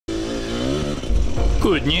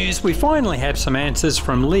Good news, we finally have some answers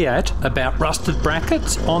from Leatt about rusted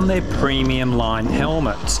brackets on their premium line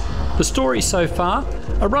helmets. The story so far: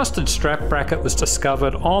 a rusted strap bracket was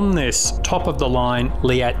discovered on this top-of-the-line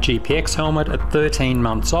Leatt GPX helmet at 13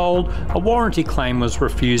 months old. A warranty claim was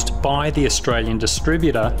refused by the Australian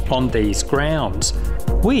distributor on these grounds.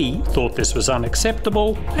 We thought this was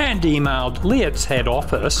unacceptable and emailed Leatt's head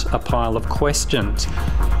office a pile of questions.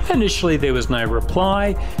 Initially there was no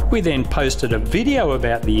reply. We then posted a video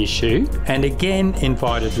about the issue and again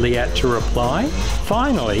invited Leatt to reply.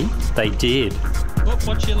 Finally, they did.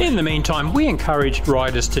 In the meantime, we encouraged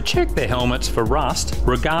riders to check their helmets for rust,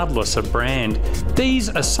 regardless of brand. These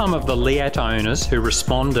are some of the Leatt owners who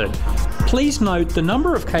responded. Please note the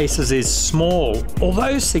number of cases is small,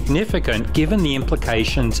 although significant given the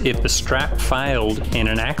implications if the strap failed in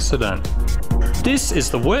an accident. This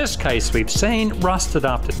is the worst case we've seen, rusted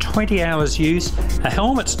after 20 hours use, a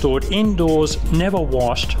helmet stored indoors, never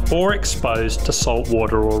washed or exposed to salt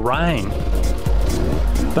water or rain.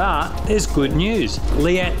 But there's good news.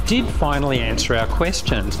 Leatt did finally answer our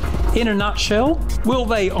questions. In a nutshell, will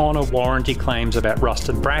they honour warranty claims about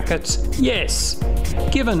rusted brackets? Yes.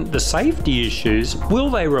 Given the safety issues, will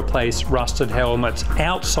they replace rusted helmets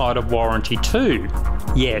outside of warranty too?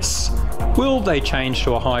 Yes. Will they change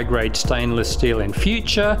to a high-grade stainless steel in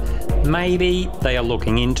future? Maybe. They are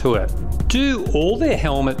looking into it. Do all their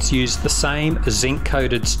helmets use the same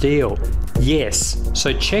zinc-coated steel? Yes,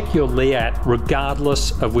 so check your Leatt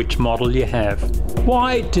regardless of which model you have.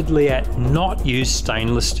 Why did Leatt not use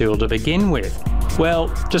stainless steel to begin with? Well,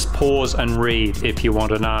 just pause and read if you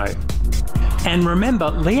want to know. And remember,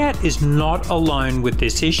 Leatt is not alone with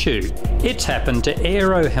this issue. It's happened to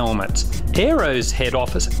Aero helmets. Aero's head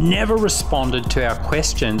office never responded to our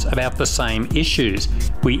questions about the same issues.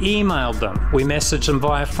 We emailed them, we messaged them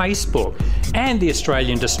via Facebook, and the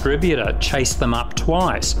Australian distributor chased them up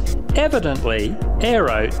twice. Evidently,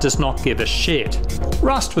 Aero does not give a shit.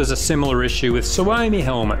 Rust was a similar issue with Suomy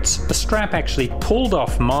helmets. The strap actually pulled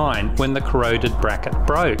off mine when the corroded bracket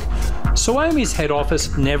broke. Suomy's head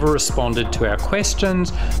office never responded to our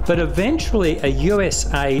questions, but eventually a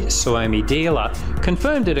USA Suomy dealer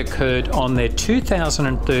confirmed it occurred on their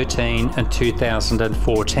 2013 and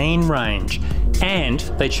 2014 range, and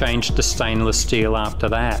they changed to stainless steel after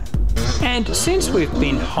that. And since we've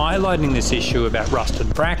been highlighting this issue about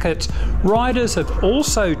rusted brackets, riders have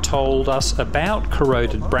also told us about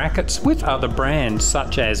corroded brackets with other brands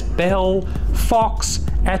such as Bell, Fox,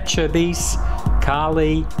 Acerbis,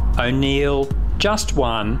 Carly, Oneal, Just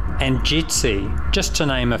One and Jitsie, just to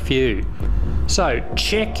name a few. So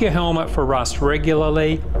check your helmet for rust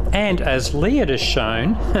regularly, and as Leatt has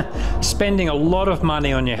shown, spending a lot of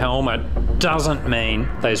money on your helmet doesn't mean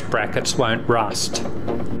those brackets won't rust.